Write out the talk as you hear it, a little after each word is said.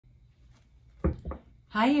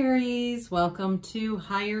Hi Aries, welcome to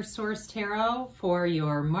Higher Source Tarot for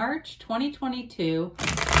your March 2022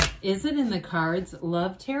 Is It in the Cards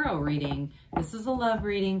Love Tarot reading. This is a love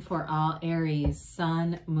reading for all Aries,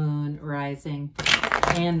 Sun, Moon, Rising,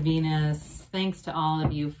 and Venus. Thanks to all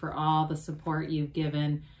of you for all the support you've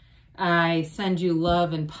given. I send you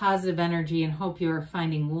love and positive energy and hope you are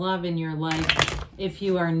finding love in your life. If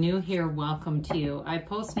you are new here, welcome to you. I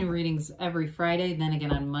post new readings every Friday, then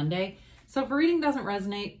again on Monday. So if a reading doesn't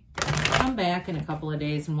resonate, come back in a couple of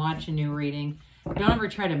days and watch a new reading. Don't ever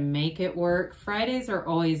try to make it work. Fridays are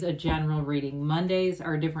always a general reading. Mondays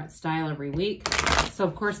are a different style every week. So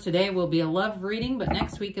of course today will be a love reading, but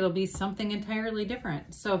next week it'll be something entirely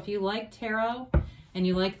different. So if you like tarot and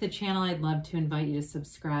you like the channel, I'd love to invite you to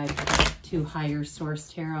subscribe to Higher Source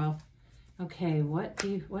Tarot. Okay, what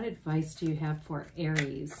advice do you have for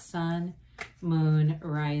Aries, Sun, Moon,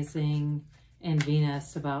 Rising, and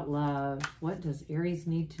Venus about love? What does Aries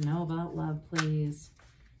need to know about love, please?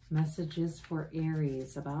 Messages for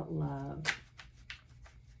Aries about love.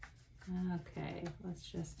 Okay, let's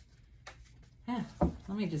just, let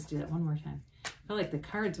me just do that one more time. I feel like the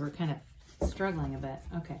cards were kind of struggling a bit.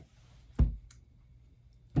 Okay.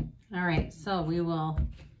 All right, so we will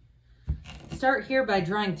start here by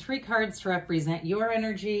drawing 3 cards to represent your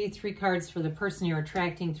energy, 3 cards for the person you're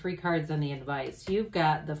attracting, 3 cards on the advice. You've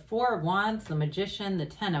got the 4 of Wands, the Magician, the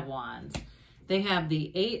 10 of Wands. They have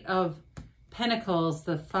the 8 of Pentacles,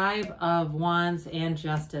 the 5 of Wands, and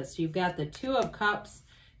Justice. You've got the 2 of Cups,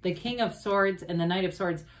 the King of Swords, and the Knight of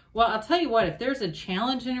Swords. Well, I'll tell you what, if there's a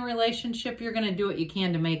challenge in a relationship, you're going to do what you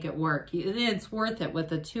can to make it work. It's worth it with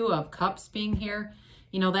the 2 of Cups being here.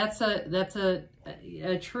 You know, that's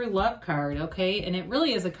a true love card, okay? And it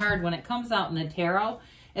really is a card when it comes out in the tarot,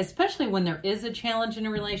 especially when there is a challenge in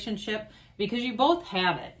a relationship, because you both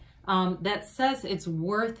have it. That says it's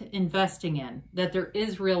worth investing in, that there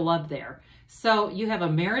is real love there. So you have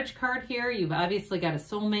a marriage card here. You've obviously got a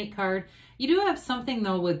soulmate card. You do have something,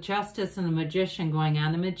 though, with Justice and the Magician going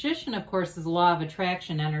on. The Magician, of course, is law of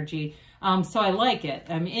attraction energy, so I like it.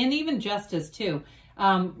 And even Justice, too.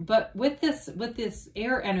 But with this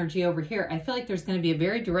air energy over here, I feel like there's going to be a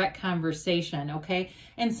very direct conversation, okay?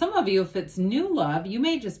 And some of you, if it's new love, you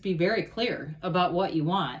may just be very clear about what you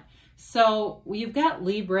want. So you've got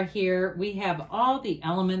Libra here. We have all the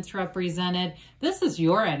elements represented. This is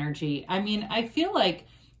your energy. I mean, I feel like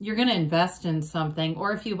you're going to invest in something,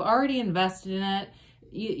 or if you've already invested in it,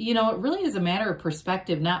 you know, it really is a matter of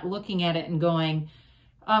perspective, not looking at it and going,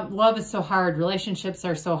 love is so hard, relationships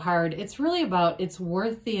are so hard. It's really about, it's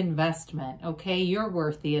worth the investment, okay? You're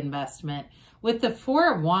worth the investment. With the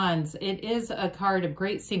 4 of Wands, it is a card of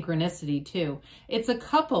great synchronicity too. It's a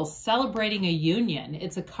couple celebrating a union.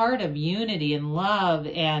 It's a card of unity and love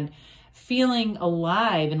and feeling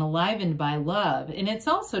alive and enlivened by love. And it's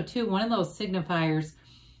also too one of those signifiers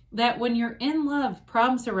that when you're in love,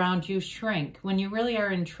 problems around you shrink. When you really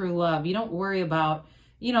are in true love, you don't worry about,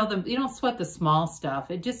 you know, you don't sweat the small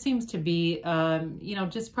stuff. It just seems to be, you know,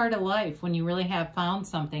 just part of life when you really have found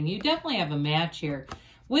something. You definitely have a match here.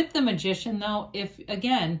 With the Magician, though, if,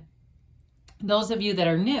 again, those of you that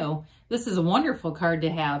are new, this is a wonderful card to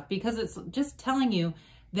have because it's just telling you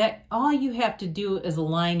that all you have to do is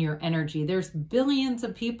align your energy. There's billions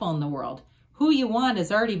of people in the world. Who you want has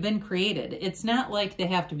already been created. It's not like they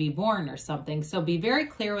have to be born or something. So be very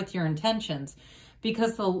clear with your intentions,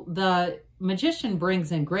 because the Magician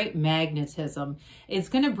brings in great magnetism. It's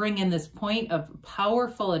going to bring in this point of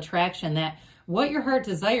powerful attraction that what your heart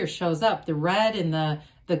desires shows up. The red and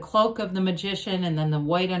the cloak of the Magician and then the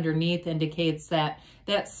white underneath indicates that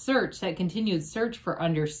search, that continued search for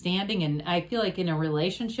understanding. And I feel like in a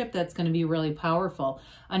relationship, that's going to be really powerful.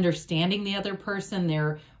 Understanding the other person,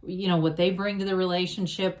 their, you know, what they bring to the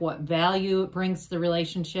relationship, what value it brings to the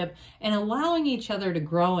relationship, and allowing each other to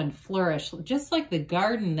grow and flourish, just like the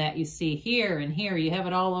garden that you see here and here. You have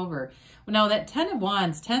it all over. Now that 10 of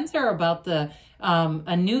Wands, 10s are about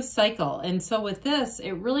a new cycle. And so with this,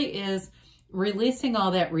 it really is releasing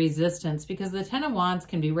all that resistance, because the 10 of Wands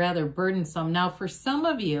can be rather burdensome. Now, for some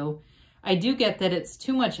of you, I do get that it's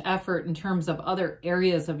too much effort in terms of other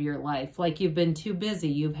areas of your life. Like you've been too busy,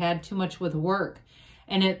 you've had too much with work.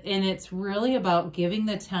 And it's really about giving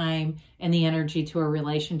the time and the energy to a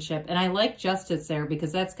relationship. And I like Justice there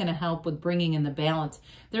because that's going to help with bringing in the balance.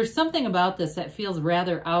 There's something about this that feels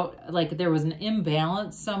rather out, like there was an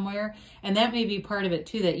imbalance somewhere. And that may be part of it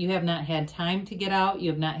too, that you have not had time to get out. You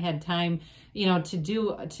have not had time you know, to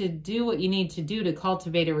do what you need to do to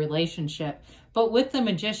cultivate a relationship. But with the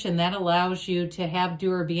Magician, that allows you to have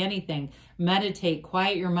do or be anything. Meditate,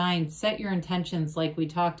 quiet your mind, set your intentions like we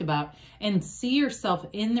talked about, and see yourself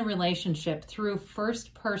in the relationship through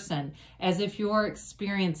first person, as if you're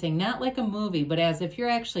experiencing, not like a movie, but as if you're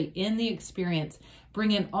actually in the experience.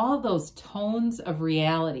 Bring in all those tones of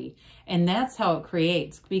reality. And that's how it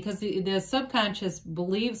creates, because the subconscious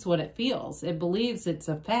believes what it feels. It believes it's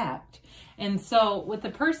a fact. And so with the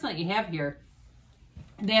person that you have here,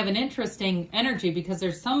 they have an interesting energy because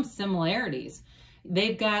there's some similarities.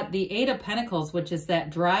 They've got the Eight of Pentacles, which is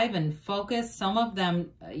that drive and focus. Some of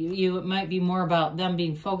them, it might be more about them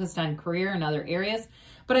being focused on career and other areas.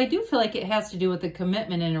 But I do feel like it has to do with the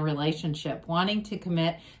commitment in a relationship, wanting to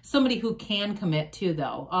commit, somebody who can commit to,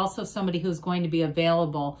 though. Also somebody who's going to be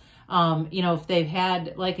available. You know, if they've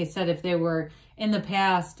had, like I said, if they were in the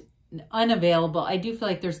past unavailable, I do feel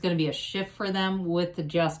like there's going to be a shift for them with the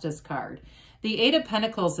Justice card. The Eight of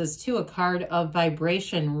Pentacles is too a card of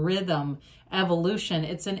vibration, rhythm, evolution.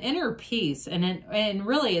 It's an inner peace, and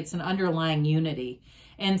really it's an underlying unity.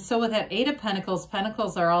 And so with that Eight of Pentacles,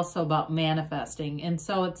 Pentacles are also about manifesting. And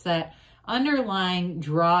so it's that underlying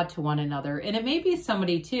draw to one another. And it may be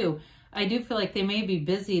somebody too. I do feel like they may be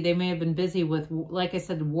busy. They may have been busy with, like I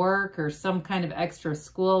said, work or some kind of extra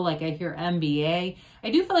school, like I hear MBA. I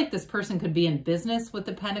do feel like this person could be in business with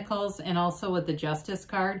the Pentacles and also with the Justice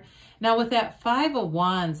card. Now with that Five of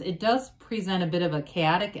Wands, it does present a bit of a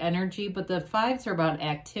chaotic energy, but the fives are about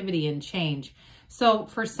activity and change. So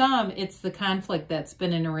for some, it's the conflict that's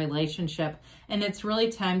been in a relationship, and it's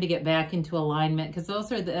really time to get back into alignment, because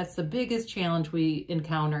that's the biggest challenge we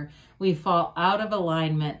encounter. We fall out of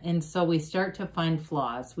alignment, and so we start to find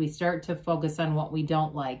flaws. We start to focus on what we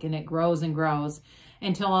don't like, and it grows and grows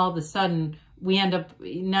until all of a sudden we end up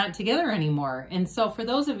not together anymore. And so for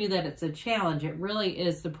those of you that it's a challenge, it really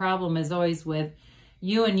is, the problem is always with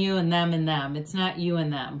you and them and them. It's not you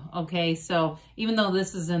and them, okay? So even though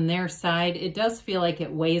this is in their side, it does feel like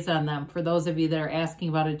it weighs on them for those of you that are asking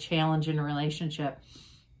about a challenge in a relationship.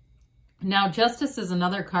 Now, Justice is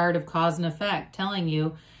another card of cause and effect, telling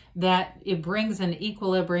you that it brings an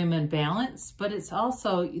equilibrium and balance, but it's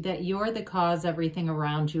also that you're the cause, everything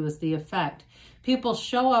around you is the effect. People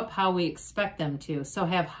show up how we expect them to, so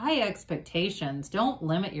have high expectations. Don't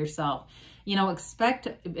limit yourself. You know,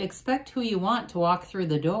 expect who you want to walk through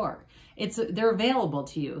the door. They're available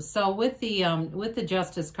to you. So with the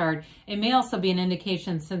Justice card, it may also be an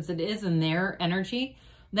indication, since it is in their energy,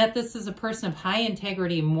 that this is a person of high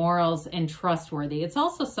integrity, morals, and trustworthy. It's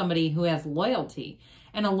also somebody who has loyalty,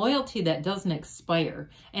 and a loyalty that doesn't expire.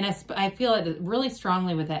 And I feel it really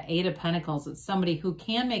strongly with that Eight of Pentacles. It's somebody who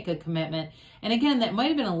can make a commitment. And again, that might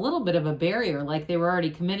have been a little bit of a barrier, like they were already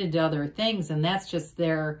committed to other things, and that's just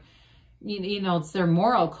their, you know, it's their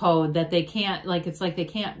moral code that they can't, like, it's like they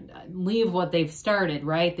can't leave what they've started,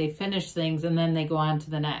 right? They finish things and then they go on to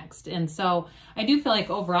the next. And so I do feel like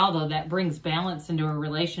overall, though, that brings balance into a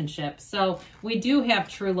relationship. So we do have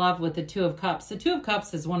true love with the Two of Cups. The Two of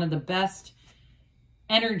Cups is one of the best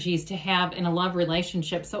energies to have in a love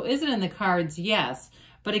relationship. So is it in the cards? Yes.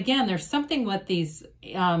 But again, there's something with these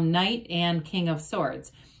Knight and King of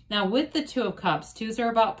Swords. Now, with the Two of Cups, twos are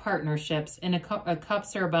about partnerships, and a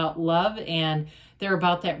cups are about love, and they're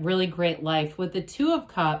about that really great life. With the Two of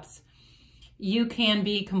Cups, you can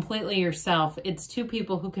be completely yourself. It's two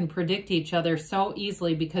people who can predict each other so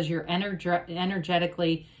easily because you're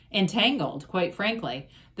energetically entangled, quite frankly.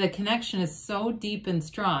 The connection is so deep and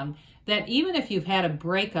strong that even if you've had a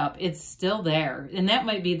breakup, it's still there. And that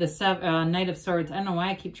might be the Knight of Swords. I don't know why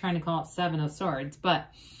I keep trying to call it Seven of Swords,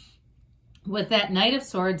 but with that Knight of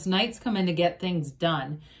Swords, knights come in to get things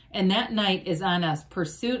done. And that knight is on a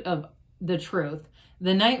pursuit of the truth.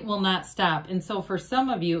 The knight will not stop. And so for some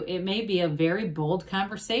of you, it may be a very bold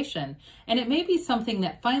conversation. And it may be something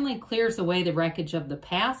that finally clears away the wreckage of the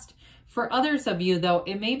past. For others of you, though,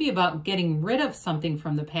 it may be about getting rid of something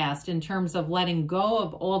from the past in terms of letting go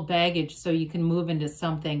of old baggage so you can move into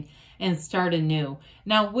something and start anew.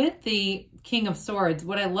 Now, with the King of Swords,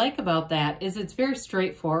 what I like about that is it's very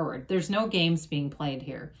straightforward. There's no games being played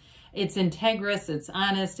here. It's integrous, it's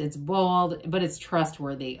honest, it's bold, but it's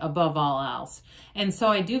trustworthy above all else. And so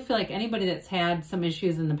I do feel like anybody that's had some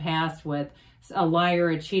issues in the past with a liar,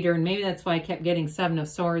 a cheater, and maybe that's why I kept getting Seven of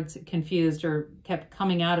Swords confused or kept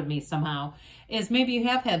coming out of me somehow, is maybe you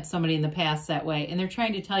have had somebody in the past that way, and they're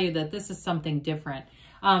trying to tell you that this is something different.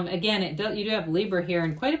 Again, you do have Libra here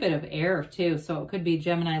and quite a bit of air too, so it could be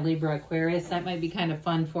Gemini, Libra, Aquarius. That might be kind of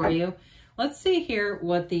fun for you. Let's see here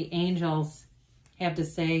what the angels have to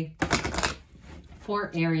say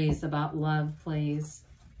for Aries about love, please.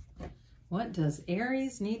 What does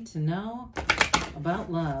Aries need to know about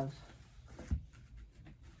love?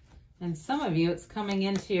 And some of you, it's coming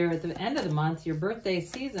into your, at the end of the month, your birthday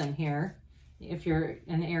season here. If you're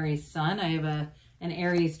an Aries sun, I have an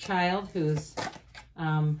Aries child who's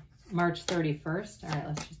March 31st. All right,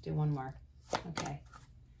 let's just do one more. Okay.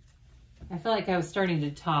 I feel like I was starting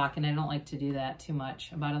to talk, and I don't like to do that too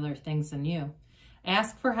much about other things than you.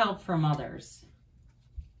 Ask for help from others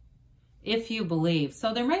if you believe.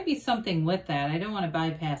 So there might be something with that. I don't want to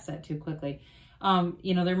bypass that too quickly.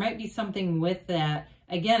 You know, there might be something with that.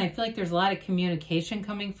 Again, I feel like there's a lot of communication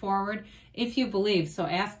coming forward. If you believe, so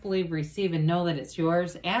ask, believe, receive, and know that it's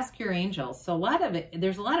yours. Ask your angels. So a lot of it,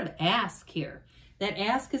 there's a lot of ask here. That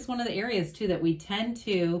ask is one of the areas too that we tend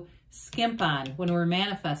to skimp on when we're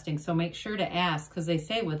manifesting. So make sure to ask, because they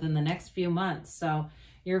say within the next few months. So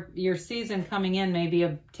your season coming in may be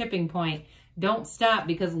a tipping point. Don't stop,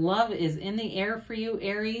 because love is in the air for you,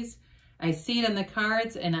 Aries. I see it in the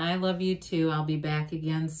cards, and I love you too. I'll be back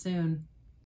again soon.